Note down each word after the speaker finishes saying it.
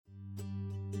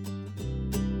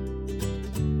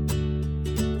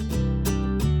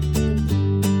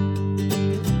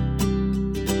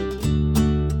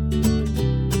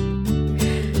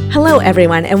Hello,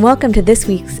 everyone, and welcome to this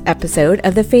week's episode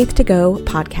of the Faith to Go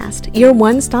podcast, your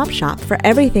one-stop shop for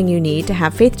everything you need to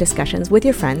have faith discussions with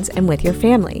your friends and with your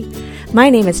family. My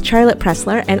name is Charlotte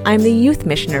Pressler, and I'm the Youth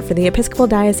Missioner for the Episcopal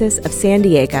Diocese of San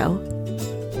Diego.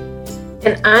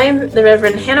 And I'm the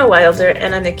Reverend Hannah Wilder,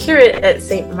 and I'm the curate at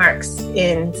St. Mark's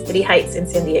in City Heights in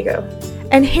San Diego.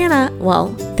 And Hannah,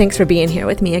 well, thanks for being here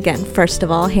with me again. First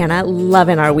of all, Hannah,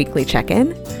 loving our weekly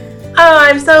check-in. Oh,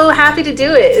 I'm so happy to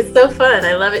do it. It's so fun.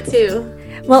 I love it too.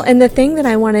 Well, and the thing that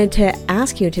I wanted to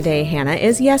ask you today, Hannah,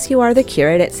 is yes, you are the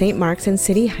curate at St. Mark's in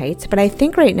City Heights, but I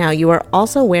think right now you are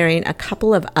also wearing a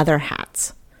couple of other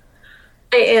hats.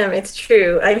 I am. It's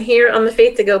true. I'm here on the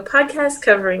Faith to Go podcast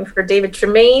covering for David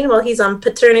Tremaine while he's on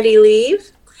paternity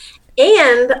leave.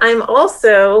 And I'm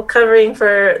also covering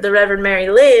for the Reverend Mary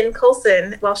Lynn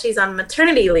Colson while she's on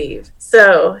maternity leave.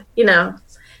 So, you know,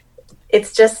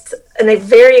 it's just a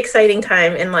very exciting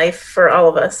time in life for all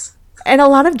of us. And a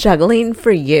lot of juggling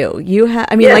for you. You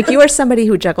are somebody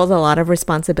who juggles a lot of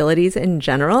responsibilities in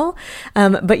general,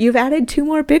 but you've added two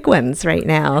more big ones right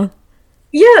now.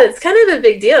 Yeah, it's kind of a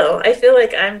big deal. I feel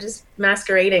like I'm just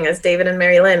masquerading as David and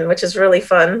Mary Lynn, which is really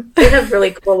fun. They have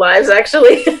really cool lives,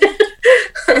 actually.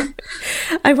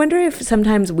 I wonder if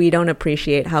sometimes we don't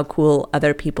appreciate how cool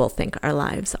other people think our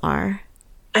lives are.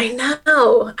 I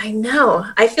know.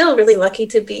 I feel really lucky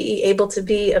to be able to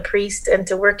be a priest and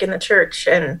to work in the church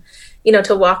and, you know,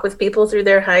 to walk with people through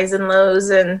their highs and lows.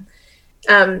 And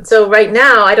so right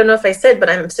now, I don't know if I said, but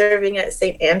I'm serving at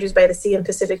St. Andrews by the Sea in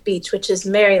Pacific Beach, which is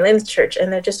Mary Lynn's church.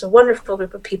 And they're just a wonderful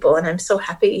group of people. And I'm so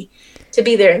happy to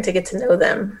be there and to get to know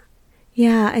them.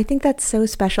 Yeah, I think that's so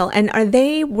special. And are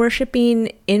they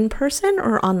worshiping in person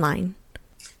or online?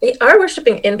 They are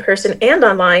worshiping in person and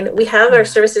online. We have our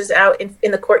services out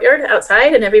in the courtyard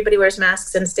outside, and everybody wears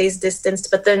masks and stays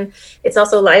distanced. But then it's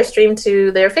also live streamed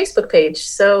to their Facebook page.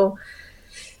 So,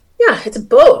 yeah, it's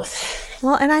both.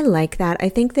 Well, and I like that. I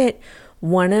think that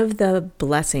one of the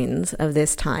blessings of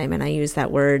this time, and I use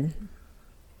that word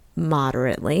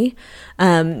moderately,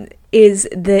 is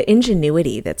the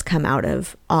ingenuity that's come out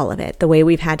of all of it. The way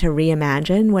we've had to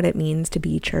reimagine what it means to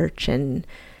be church and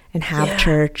have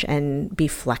church and be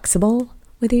flexible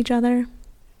with each other.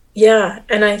 Yeah.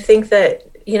 And I think that,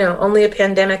 you know, only a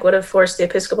pandemic would have forced the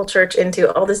Episcopal Church into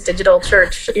all this digital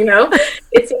church, you know.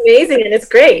 It's amazing and it's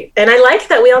great. And I like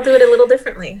that we all do it a little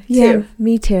differently, too.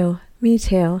 Me too.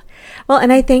 Well,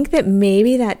 and I think that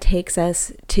maybe that takes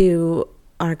us to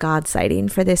our God sighting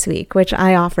for this week, which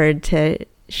I offered to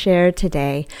share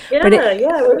today. Where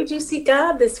did you see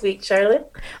God this week, Charlotte?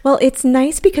 Well, it's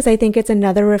nice because I think it's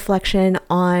another reflection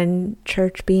on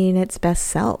church being its best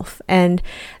self. And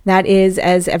that is,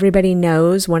 as everybody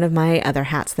knows, one of my other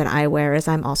hats that I wear is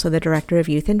I'm also the Director of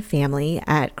Youth and Family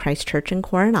at Christ Church in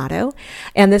Coronado.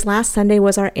 And this last Sunday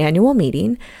was our annual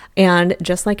meeting. And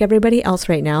just like everybody else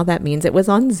right now, that means it was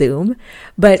on Zoom.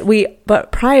 But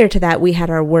prior to that, we had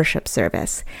our worship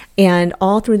service. And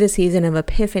all through the season of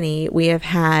Epiphany, we have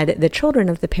had the children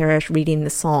of the parish reading the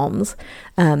Psalms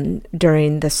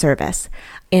during the service.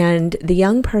 And the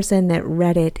young person that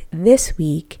read it this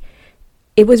week,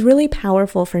 it was really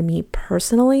powerful for me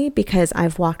personally because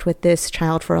I've walked with this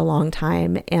child for a long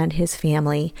time and his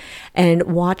family and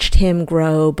watched him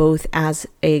grow both as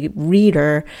a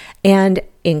reader and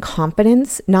in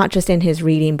confidence, not just in his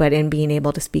reading, but in being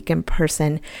able to speak in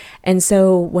person. And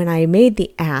so when I made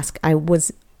the ask, I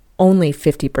was only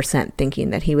 50% thinking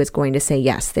that he was going to say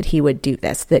yes, that he would do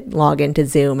this, that log into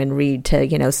Zoom and read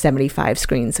to, 75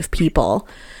 screens of people.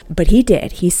 But he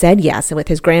did. He said yes, with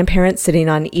his grandparents sitting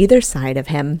on either side of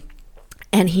him.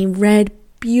 And he read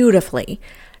beautifully,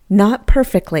 not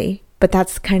perfectly, but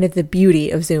that's kind of the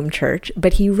beauty of Zoom church.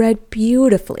 But he read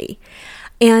beautifully.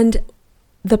 And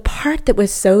the part that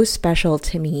was so special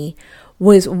to me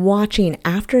was watching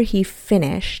after he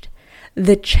finished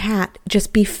the chat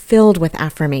just be filled with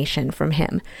affirmation from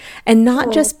him. And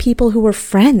not just people who were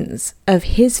friends of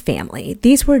his family.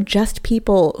 These were just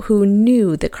people who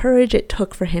knew the courage it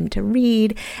took for him to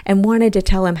read and wanted to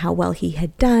tell him how well he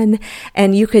had done.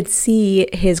 And you could see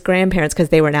his grandparents, because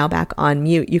they were now back on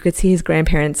mute, you could see his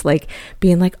grandparents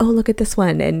being like, oh, look at this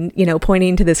one. And,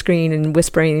 pointing to the screen and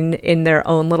whispering in their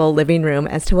own little living room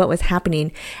as to what was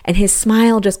happening. And his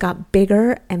smile just got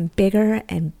bigger and bigger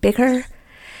and bigger.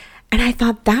 And I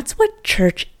thought that's what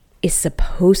church is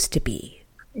supposed to be.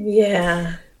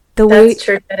 Yeah. That's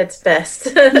church at its best.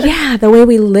 Yeah, the way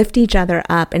we lift each other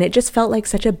up. And it just felt like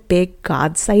such a big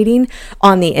God sighting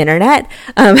on the internet.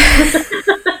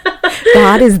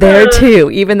 God is there too,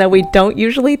 even though we don't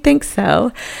usually think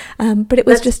so. But it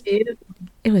was beautiful.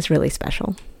 It was really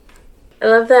special. I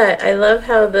love that. I love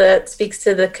how that speaks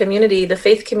to the community, the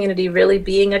faith community really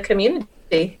being a community,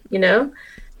 and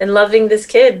loving this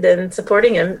kid and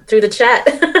supporting him through the chat.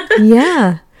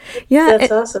 Yeah.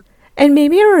 That's awesome. And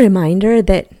maybe a reminder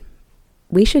that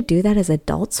we should do that as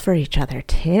adults for each other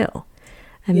too.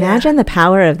 Imagine the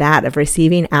power of that, of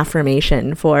receiving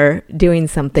affirmation for doing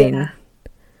something.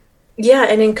 Yeah,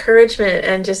 and encouragement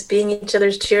and just being each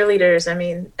other's cheerleaders. I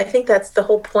mean, I think that's the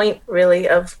whole point, really,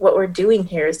 of what we're doing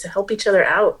here, is to help each other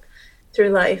out through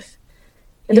life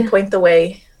and to point the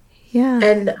way. Yeah.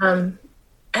 And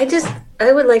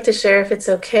I would like to share, if it's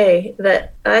okay,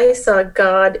 that I saw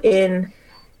God in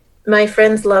my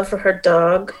friend's love for her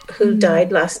dog who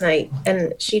died last night.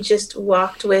 And she just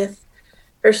walked with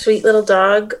her sweet little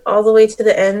dog all the way to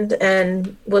the end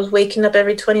and was waking up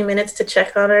every 20 minutes to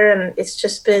check on her. And it's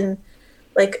just been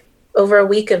like over a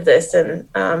week of this. And,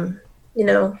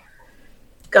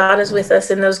 God is with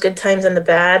us in those good times and the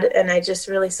bad. And I just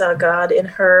really saw God in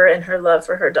her and her love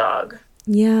for her dog.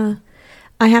 Yeah.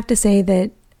 I have to say that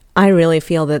I really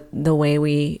feel that the way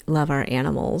we love our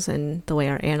animals and the way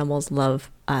our animals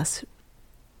love us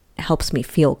helps me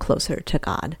feel closer to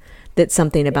God. That's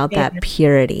something about that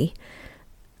purity.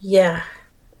 Yeah,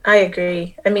 I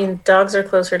agree. I mean, dogs are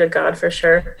closer to God for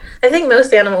sure. I think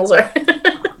most animals are.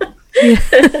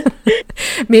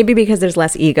 Maybe because there's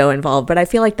less ego involved, but I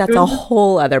feel like that's a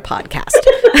whole other podcast.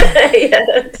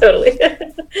 Yeah, totally.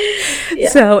 Yeah.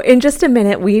 So in just a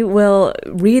minute, we will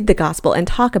read the gospel and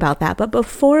talk about that. But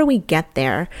before we get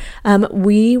there,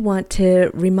 we want to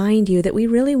remind you that we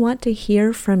really want to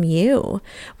hear from you.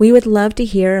 We would love to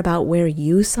hear about where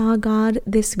you saw God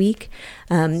this week.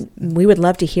 We would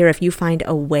love to hear if you find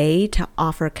a way to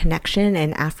offer connection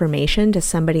and affirmation to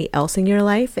somebody else in your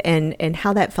life and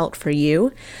how that felt for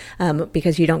you,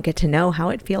 because you don't get to know how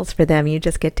it feels for them. You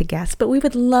just get to guess. But we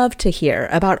would love to hear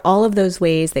about all of those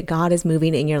ways that God is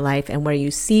moving in your life and where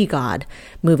you see God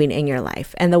moving in your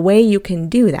life. And the way you can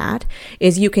do that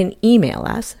is you can email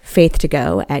us,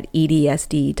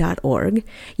 faith2go@edsd.org.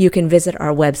 You can visit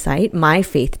our website,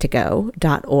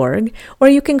 myfaith2go.org, or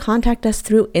you can contact us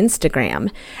through Instagram.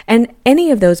 And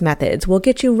any of those methods will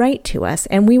get you right to us.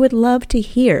 And we would love to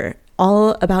hear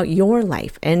all about your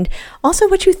life and also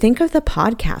what you think of the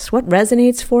podcast, what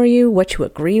resonates for you, what you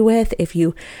agree with. If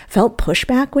you felt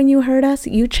pushback when you heard us,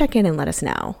 you check in and let us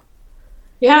know.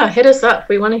 Yeah, hit us up.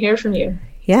 We want to hear from you.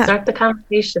 Yeah. Start the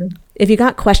conversation. If you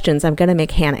got questions, I'm going to make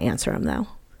Hannah answer them, though.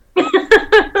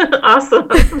 Awesome.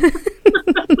 Bring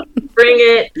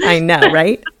it. I know,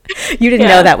 right? You didn't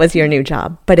know that was your new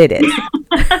job, but it is.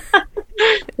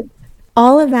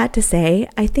 All of that to say,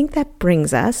 I think that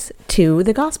brings us to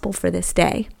the gospel for this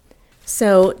day.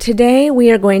 So today we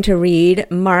are going to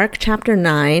read Mark chapter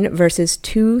 9, verses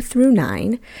 2 through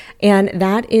 9, and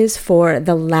that is for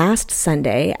the last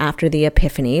Sunday after the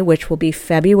Epiphany, which will be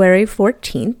February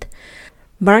 14th.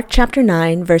 Mark chapter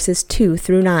 9, verses 2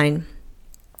 through 9.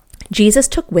 Jesus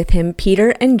took with him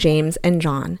Peter and James and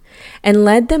John, and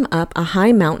led them up a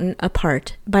high mountain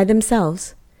apart by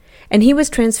themselves. And he was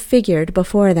transfigured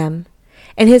before them,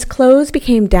 and his clothes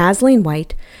became dazzling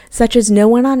white, such as no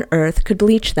one on earth could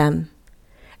bleach them.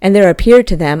 And there appeared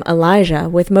to them Elijah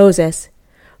with Moses,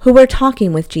 who were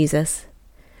talking with Jesus.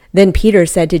 Then Peter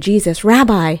said to Jesus,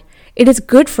 "Rabbi, it is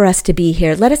good for us to be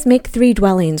here. Let us make 3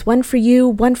 dwellings, one for you,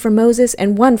 one for Moses,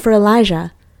 and one for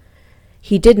Elijah."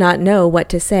 He did not know what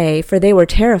to say, for they were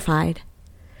terrified.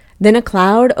 Then a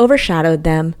cloud overshadowed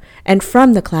them, and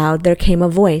from the cloud there came a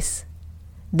voice.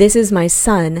 "This is my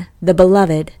son, the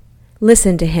beloved.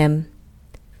 Listen to him."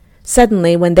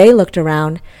 Suddenly, when they looked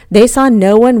around, they saw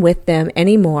no one with them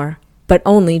any more, but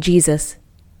only Jesus.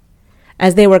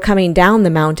 As they were coming down the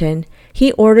mountain,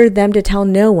 he ordered them to tell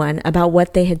no one about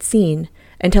what they had seen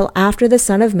until after the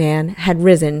Son of Man had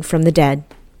risen from the dead.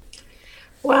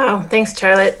 Wow. Thanks,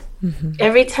 Charlotte. Mm-hmm.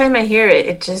 Every time I hear it,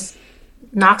 it just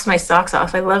knocks my socks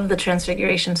off. I love the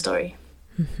Transfiguration story.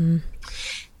 Mm-hmm.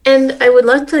 And I would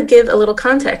love to give a little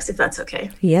context, if that's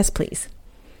okay. Yes, please.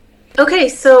 Okay,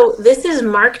 so this is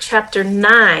Mark chapter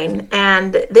 9,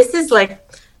 and this is like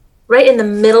right in the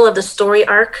middle of the story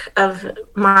arc of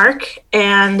Mark,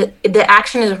 and the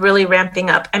action is really ramping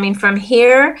up. I mean, from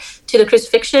here to the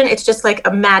crucifixion, it's just like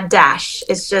a mad dash.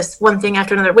 It's just one thing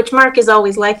after another, which Mark is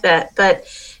always like that, but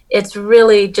it's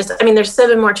really just, I mean, there's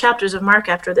 7 more chapters of Mark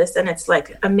after this, and it's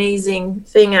like amazing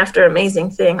thing after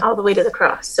amazing thing all the way to the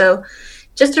cross. So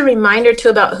just a reminder too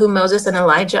about who Moses and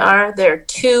Elijah are. They're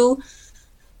 2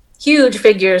 huge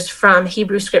figures from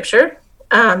Hebrew scripture.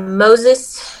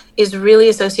 Moses is really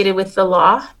associated with the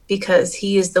law because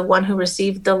he is the one who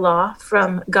received the law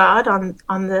from God on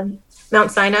the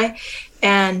Mount Sinai.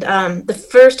 And the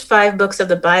first 5 books of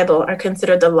the Bible are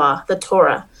considered the law, the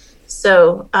Torah.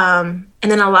 So, and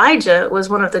then Elijah was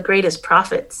one of the greatest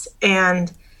prophets.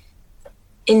 And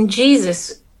in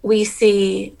Jesus, we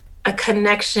see a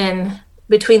connection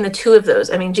between the two of those.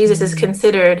 I mean, Jesus is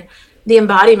considered the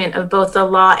embodiment of both the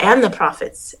law and the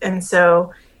prophets. And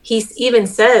so he even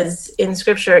says in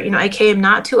scripture, I came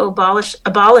not to abolish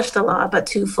the law, but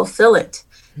to fulfill it.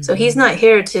 So he's not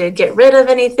here to get rid of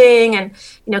anything. And,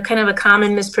 kind of a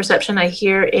common misperception I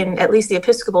hear in at least the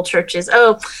Episcopal Church is,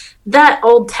 oh, that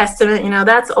Old Testament,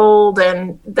 that's old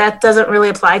and that doesn't really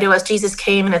apply to us. Jesus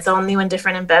came and it's all new and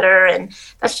different and better. And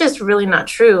that's just really not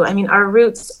true. I mean, our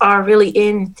roots are really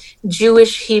in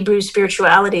Jewish Hebrew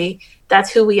spirituality.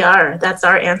 That's who we are. That's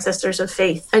our ancestors of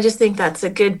faith. I just think that's a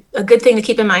good thing to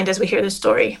keep in mind as we hear this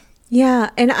story. Yeah.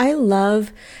 And I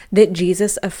love that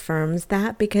Jesus affirms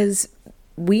that, because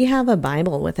we have a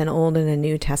Bible with an Old and a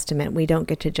New Testament. We don't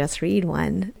get to just read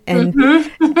one. And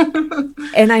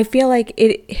and I feel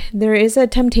like there is a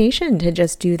temptation to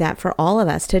just do that for all of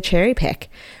us, to cherry pick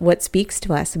what speaks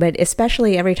to us. But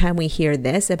especially every time we hear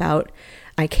this about,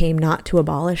 I came not to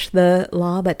abolish the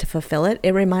law, but to fulfill it,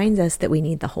 it reminds us that we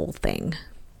need the whole thing.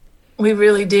 We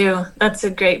really do. That's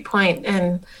a great point.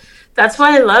 And that's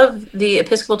why I love the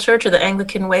Episcopal Church or the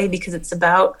Anglican way, because it's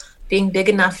about being big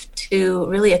enough to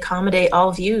really accommodate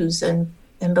all views and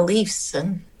beliefs.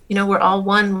 And, we're all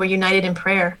one. We're united in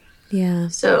prayer. Yeah.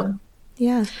 So.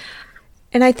 Yeah.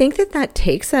 And I think that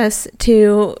takes us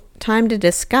to time to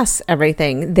discuss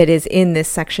everything that is in this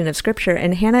section of scripture.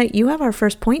 And Hannah, you have our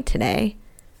first point today.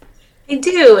 I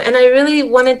do. And I really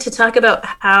wanted to talk about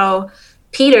how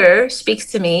Peter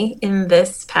speaks to me in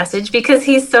this passage, because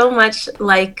he's so much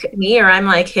like me, or I'm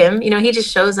like him. He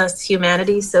just shows us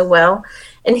humanity so well.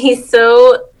 And he's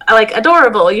so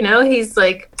adorable. He's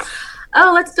like,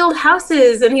 oh, let's build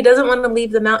houses. And he doesn't want to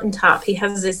leave the mountaintop. He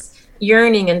has this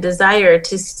yearning and desire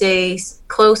to stay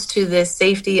close to this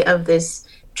safety of this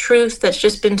truth that's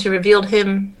just been revealed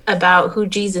him about who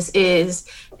Jesus is.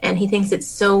 And he thinks it's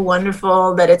so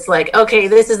wonderful that it's like, okay,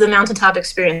 this is the mountaintop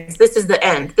experience. This is the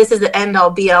end. This is the end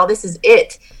all be all. This is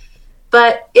it.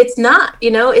 But it's not,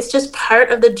 it's just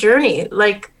part of the journey.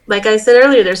 Like I said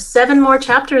earlier, there's 7 more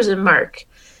chapters in Mark.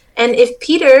 And if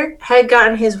Peter had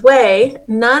gotten his way,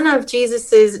 none of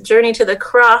Jesus's journey to the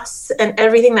cross and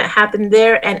everything that happened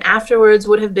there and afterwards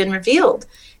would have been revealed.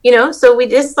 So we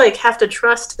just have to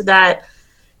trust that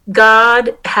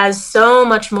God has so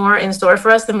much more in store for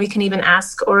us than we can even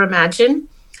ask or imagine,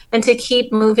 and to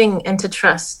keep moving and to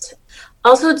trust.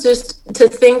 Also, just to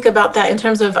think about that in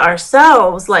terms of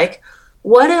ourselves, like,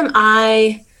 what am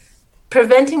I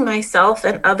preventing myself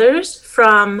and others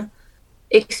from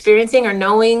experiencing or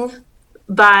knowing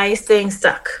by staying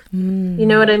stuck? You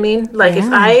know what I mean? Like, if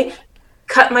I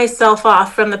cut myself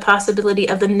off from the possibility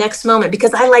of the next moment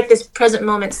because I like this present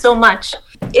moment so much,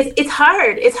 it's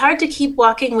hard. It's hard to keep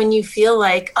walking when you feel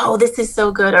like, oh, this is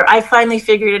so good, or I finally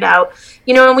figured it out.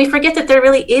 And we forget that there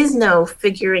really is no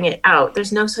figuring it out.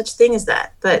 There's no such thing as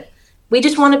that. But we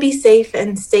just want to be safe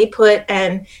and stay put,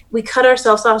 and we cut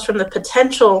ourselves off from the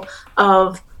potential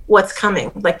of what's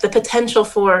coming, like the potential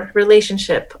for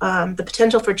relationship, the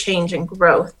potential for change and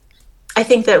growth. I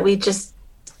think that we just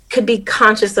could be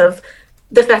conscious of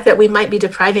the fact that we might be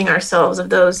depriving ourselves of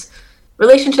those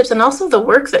relationships and also the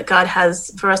work that God has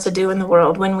for us to do in the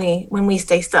world when we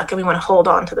stay stuck and we want to hold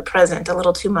on to the present a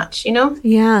little too much,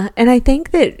 Yeah. And I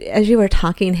think that as you were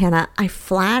talking, Hannah, I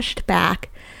flashed back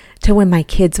to when my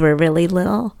kids were really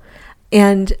little.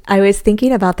 And I was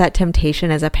thinking about that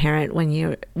temptation as a parent when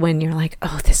you're like,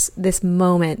 oh, this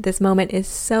moment is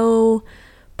so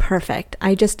perfect.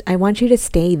 I want you to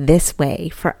stay this way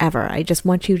forever. I just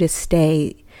want you to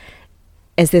stay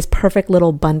as this perfect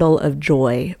little bundle of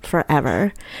joy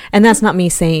forever. And that's not me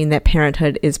saying that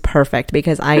parenthood is perfect,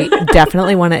 because I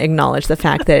definitely want to acknowledge the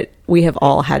fact that we have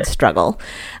all had struggle.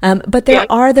 But there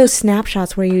are those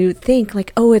snapshots where you think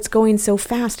like, oh, it's going so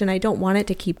fast and I don't want it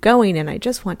to keep going and I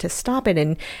just want to stop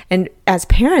it. And as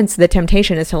parents, the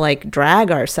temptation is to like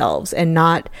drag ourselves and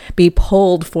not be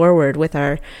pulled forward with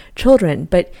our children.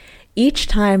 But each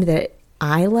time that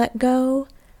I let go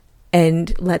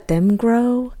and let them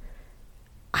grow,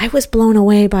 I was blown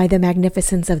away by the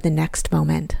magnificence of the next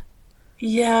moment.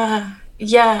 Yeah.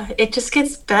 It just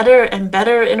gets better and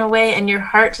better in a way, and your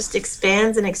heart just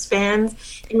expands and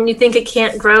expands. And when you think it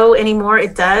can't grow anymore,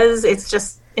 it does. It's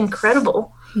just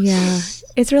incredible. Yeah.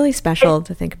 It's really special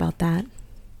to think about that.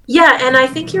 Yeah, and I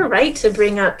think you're right to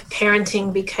bring up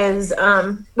parenting, because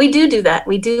we do that.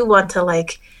 We do want to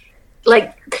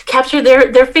like capture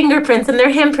their fingerprints and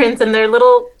their handprints and their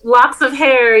little locks of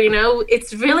hair.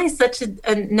 It's really such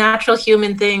a natural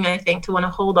human thing, I think, to want to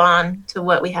hold on to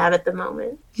what we have at the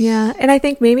moment. Yeah. And I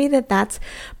think maybe that's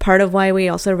part of why we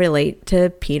also relate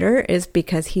to Peter, is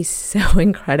because he's so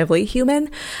incredibly human.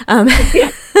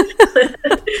 Yeah.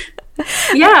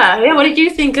 Yeah. What did you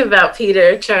think about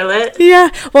Peter, Charlotte? Yeah.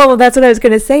 Well, that's what I was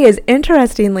going to say, is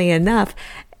interestingly enough,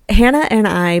 Hannah and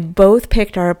I both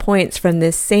picked our points from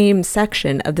this same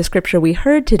section of the scripture we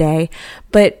heard today,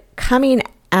 but coming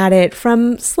at it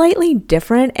from slightly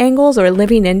different angles, or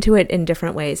living into it in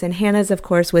different ways. And Hannah's, of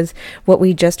course, was what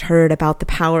we just heard about the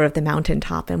power of the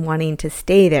mountaintop and wanting to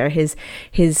stay there, his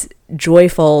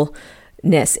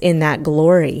joyfulness in that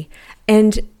glory.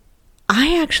 And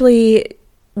I actually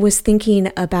was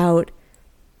thinking about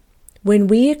when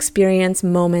we experience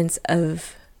moments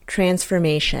of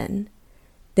transformation,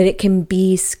 that it can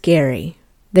be scary,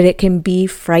 that it can be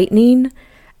frightening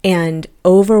and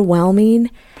overwhelming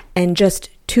and just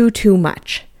too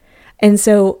much. And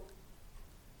so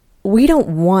we don't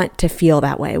want to feel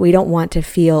that way. We don't want to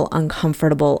feel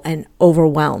uncomfortable and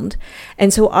overwhelmed.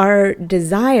 And so our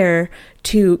desire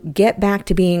to get back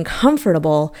to being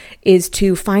comfortable is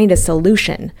to find a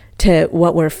solution to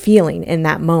what we're feeling in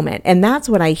that moment. And that's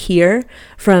what I hear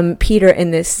from Peter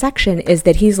in this section, is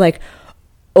that he's like,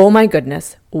 oh my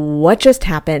goodness, what just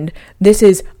happened? This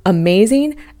is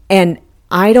amazing, and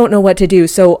I don't know what to do,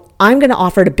 so I'm going to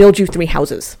offer to build you 3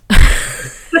 houses.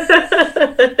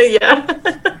 Yeah.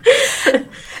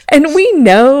 And we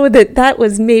know that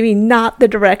was maybe not the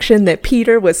direction that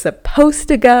Peter was supposed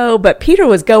to go, but Peter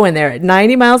was going there at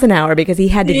 90 miles an hour because he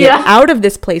had to get out of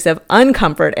this place of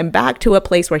uncomfort and back to a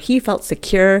place where he felt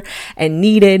secure and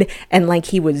needed and like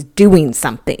he was doing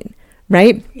something,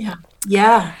 right? Yeah.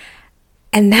 Yeah.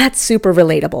 And that's super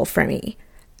relatable for me.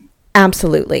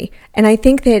 Absolutely. And I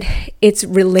think that it's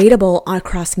relatable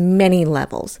across many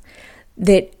levels,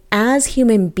 that as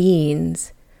human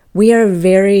beings, we are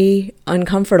very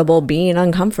uncomfortable being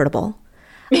uncomfortable.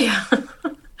 Yeah.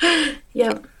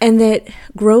 Yeah. And that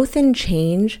growth and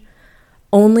change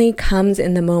only comes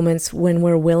in the moments when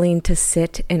we're willing to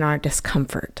sit in our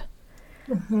discomfort.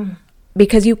 Mm-hmm.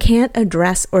 Because you can't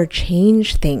address or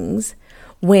change things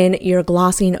when you're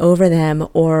glossing over them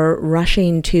or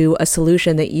rushing to a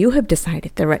solution that you have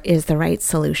decided is the right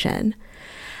solution.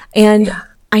 And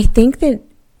I think that,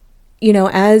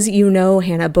 as you know,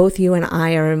 Hannah, both you and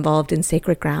I are involved in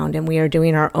Sacred Ground, and we are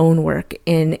doing our own work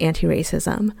in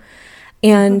anti-racism.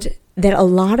 And that a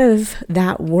lot of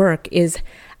that work is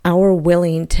our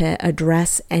willing to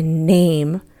address and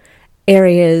name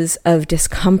areas of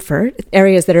discomfort,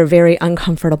 areas that are very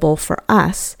uncomfortable for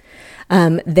us,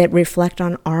 that reflect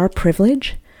on our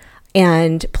privilege,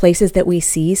 and places that we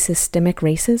see systemic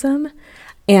racism,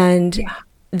 and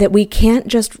that we can't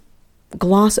just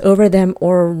gloss over them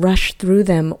or rush through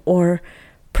them or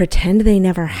pretend they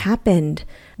never happened,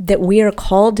 that we are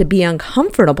called to be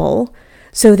uncomfortable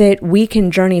so that we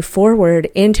can journey forward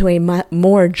into a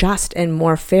more just and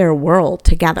more fair world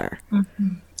together. Mm-hmm.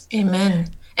 Amen.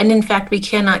 And in fact, we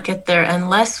cannot get there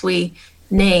unless we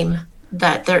name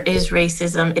that there is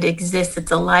racism, it exists,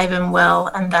 it's alive and well,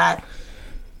 and that,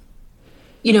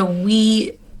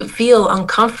 we feel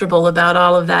uncomfortable about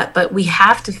all of that, but we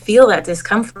have to feel that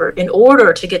discomfort in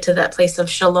order to get to that place of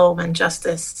shalom and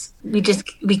justice. We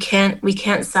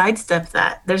can't sidestep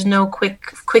that. There's no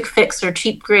quick fix or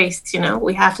cheap grace,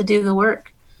 we have to do the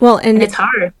work. Well, and it's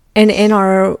hard. And in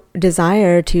our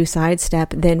desire to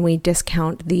sidestep, then we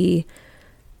discount the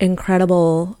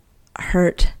incredible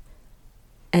hurt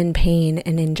and pain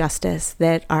and injustice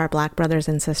that our Black brothers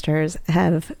and sisters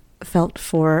have felt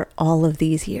for all of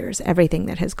these years, everything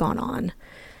that has gone on,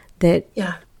 that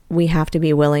we have to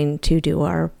be willing to do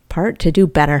our part to do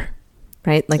better,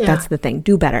 right? That's the thing,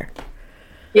 do better.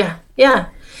 Yeah. Yeah.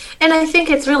 And I think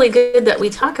it's really good that we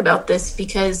talk about this,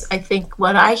 because I think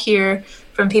what I hear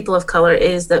from people of color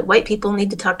is that white people need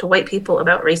to talk to white people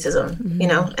about racism,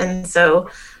 and so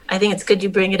I think it's good you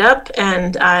bring it up.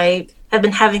 And I have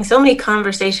been having so many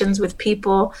conversations with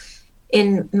people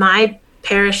in my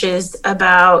parishes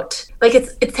about,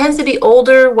 it tends to be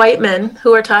older white men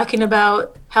who are talking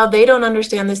about how they don't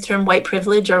understand this term white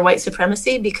privilege or white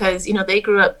supremacy, because, they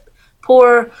grew up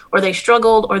poor, or they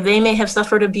struggled, or they may have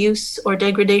suffered abuse or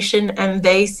degradation, and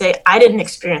they say, I didn't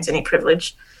experience any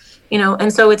privilege,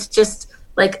 and so it's just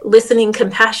listening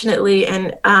compassionately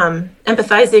and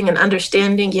empathizing and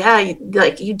understanding,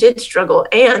 you did struggle,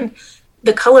 and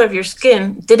the color of your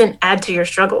skin didn't add to your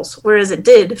struggles, whereas it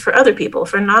did for other people,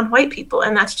 for non-white people.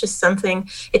 And that's just something,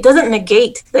 it doesn't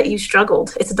negate that you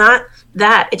struggled. It's not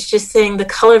that, it's just saying the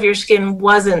color of your skin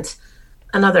wasn't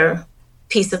another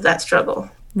piece of that struggle.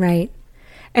 Right.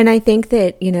 And I think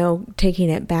that, taking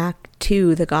it back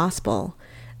to the gospel,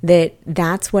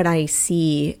 that's what I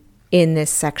see in this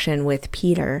section with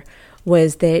Peter,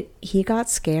 was that he got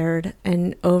scared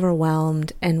and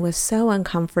overwhelmed and was so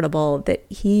uncomfortable that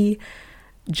he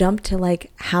jumped to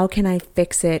like, how can I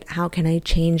fix it? How can I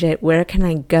change it? Where can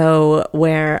I go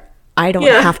where I don't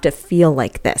have to feel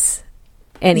like this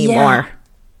anymore?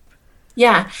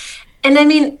 Yeah. And I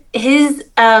mean, his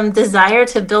desire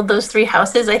to build those 3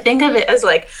 houses, I think of it as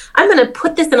like, I'm going to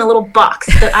put this in a little box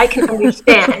that I can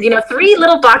understand, 3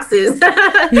 little boxes,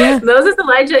 Moses,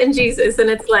 Elijah, and Jesus. And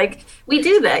it's like, we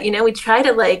do that, we try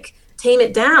to like tame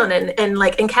it down and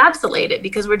like encapsulate it,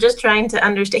 because we're just trying to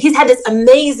understand. He's had this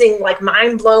amazing, like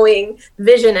mind-blowing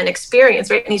vision and experience,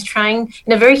 right? And he's trying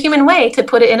in a very human way to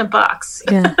put it in a box.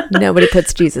 Yeah, nobody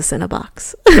puts Jesus in a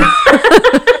box.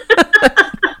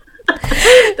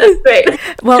 That's great.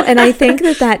 Well, and I think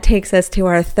that takes us to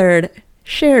our third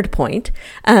shared point,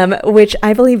 which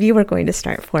I believe you were going to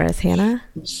start for us, Hannah.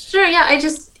 Sure. Yeah. I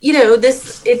just,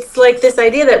 it's like this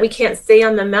idea that we can't stay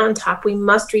on the mountaintop. We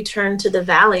must return to the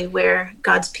valley where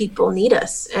God's people need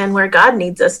us and where God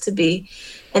needs us to be.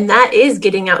 And that is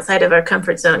getting outside of our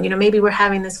comfort zone. Maybe we're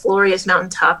having this glorious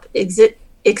mountaintop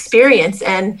experience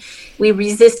and we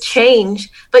resist change,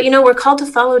 but we're called to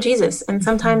follow Jesus, and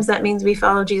sometimes that means we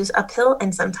follow Jesus uphill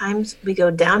and sometimes we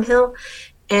go downhill.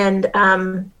 And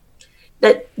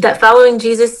that following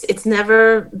Jesus, it's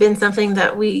never been something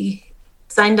that we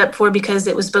signed up for because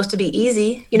it was supposed to be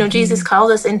easy. Jesus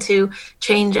called us into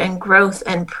change and growth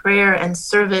and prayer and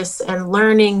service and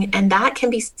learning, and that can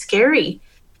be scary,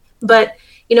 but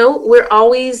we're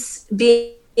always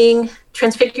being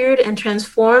transfigured and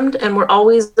transformed, and we're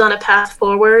always on a path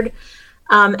forward,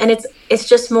 and it's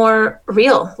just more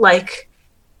real. Like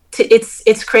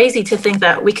it's crazy to think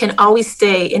that we can always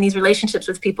stay in these relationships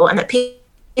with people, and that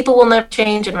people will never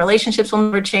change, and relationships will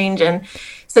never change, and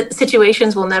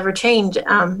situations will never change.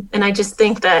 And I just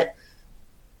think that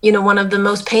one of the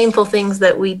most painful things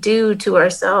that we do to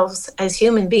ourselves as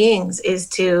human beings is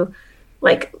to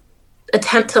like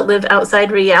attempt to live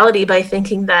outside reality by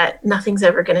thinking that nothing's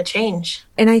ever going to change.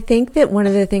 And I think that one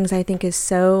of the things I think is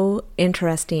so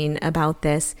interesting about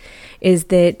this is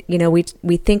that,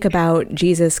 we think about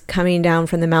Jesus coming down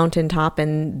from the mountaintop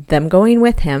and them going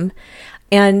with him.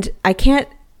 And I can't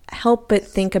help but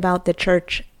think about the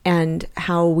church and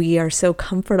how we are so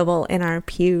comfortable in our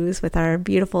pews with our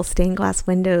beautiful stained glass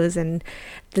windows and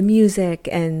the music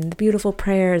and the beautiful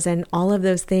prayers and all of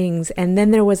those things. And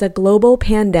then there was a global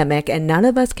pandemic and none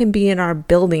of us can be in our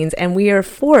buildings, and we are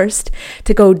forced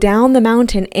to go down the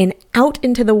mountain and out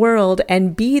into the world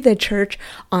and be the church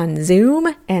on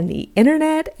Zoom and the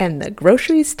internet and the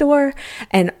grocery store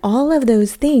and all of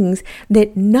those things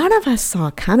that none of us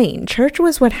saw coming. Church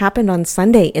was what happened on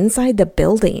Sunday inside the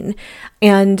building.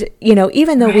 And,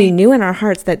 even though we knew in our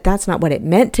hearts that that's not what it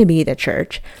meant to be the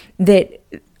church, that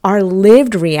our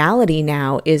lived reality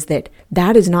now is that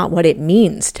is not what it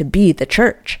means to be the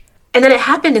church. And then it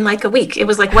happened in like a week. It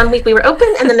was like 1 week we were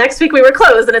open and the next week we were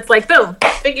closed, and it's like, boom,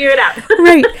 figure it out.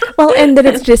 Right. Well, and that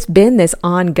it's just been this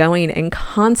ongoing and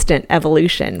constant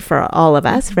evolution for all of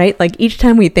us, right? Like each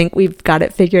time we think we've got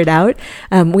it figured out,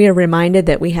 we are reminded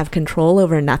that we have control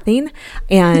over nothing,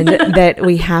 and that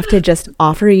we have to just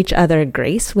offer each other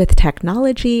grace with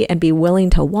technology and be willing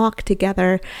to walk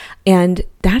together. And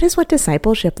that is what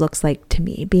discipleship looks like to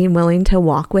me, being willing to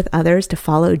walk with others, to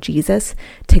follow Jesus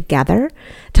together,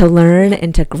 to learn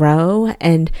and to grow.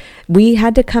 And we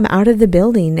had to come out of the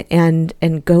building and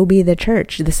go be the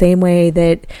church, the same way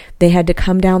that they had to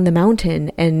come down the mountain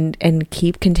and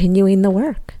keep continuing the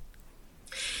work.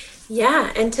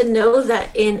 Yeah, and to know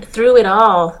that through it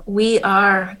all, we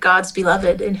are God's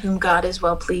beloved, in whom God is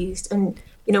well pleased. And,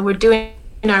 we're doing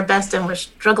our best and we're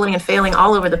struggling and failing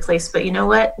all over the place, but you know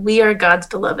what? We are God's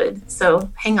beloved. So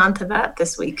hang on to that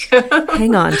this week.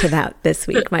 Hang on to that this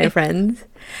week, my friends.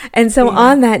 And so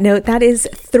on that note, that is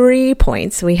 3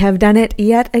 points. We have done it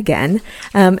yet again.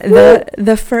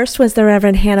 The first was the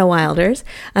Reverend Hannah Wilder's,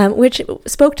 which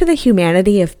spoke to the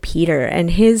humanity of Peter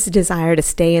and his desire to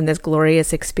stay in this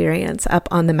glorious experience up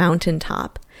on the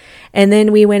mountaintop. And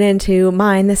then we went into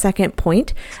mine, the second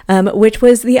point, which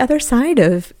was the other side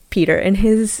of Peter and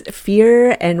his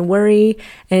fear and worry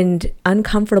and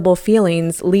uncomfortable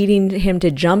feelings, leading him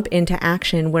to jump into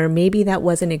action where maybe that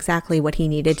wasn't exactly what he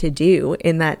needed to do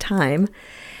in that time.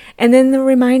 And then the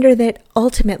reminder that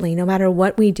ultimately, no matter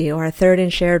what we do, our third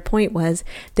and shared point was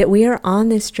that we are on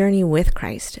this journey with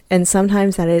Christ. And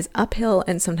sometimes that is uphill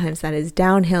and sometimes that is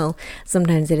downhill.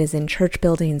 Sometimes it is in church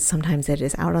buildings. Sometimes it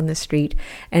is out on the street.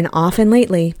 And often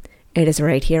lately, it is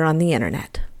right here on the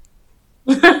internet.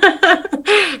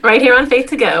 Right here on Faith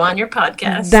to Go on your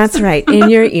podcast. That's right, in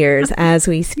your ears as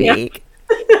we speak.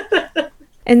 Yeah.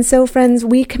 And so, friends,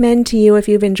 we commend to you, if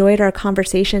you've enjoyed our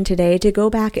conversation today, to go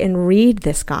back and read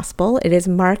this gospel. It is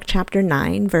Mark chapter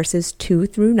 9, verses 2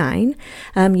 through 9.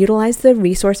 Utilize the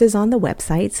resources on the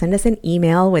website. Send us an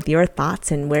email with your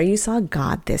thoughts and where you saw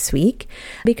God this week,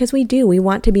 because we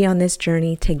want to be on this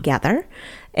journey together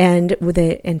and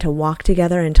to walk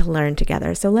together and to learn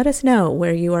together. So let us know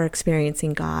where you are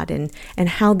experiencing God and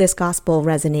how this gospel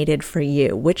resonated for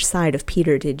you. Which side of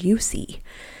Peter did you see?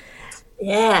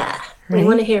 Yeah, we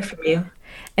want to hear from you.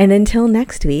 And until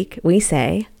next week, we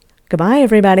say goodbye,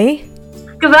 everybody.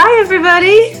 Goodbye,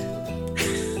 everybody.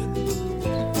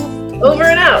 Over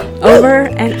and out. Over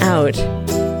and out.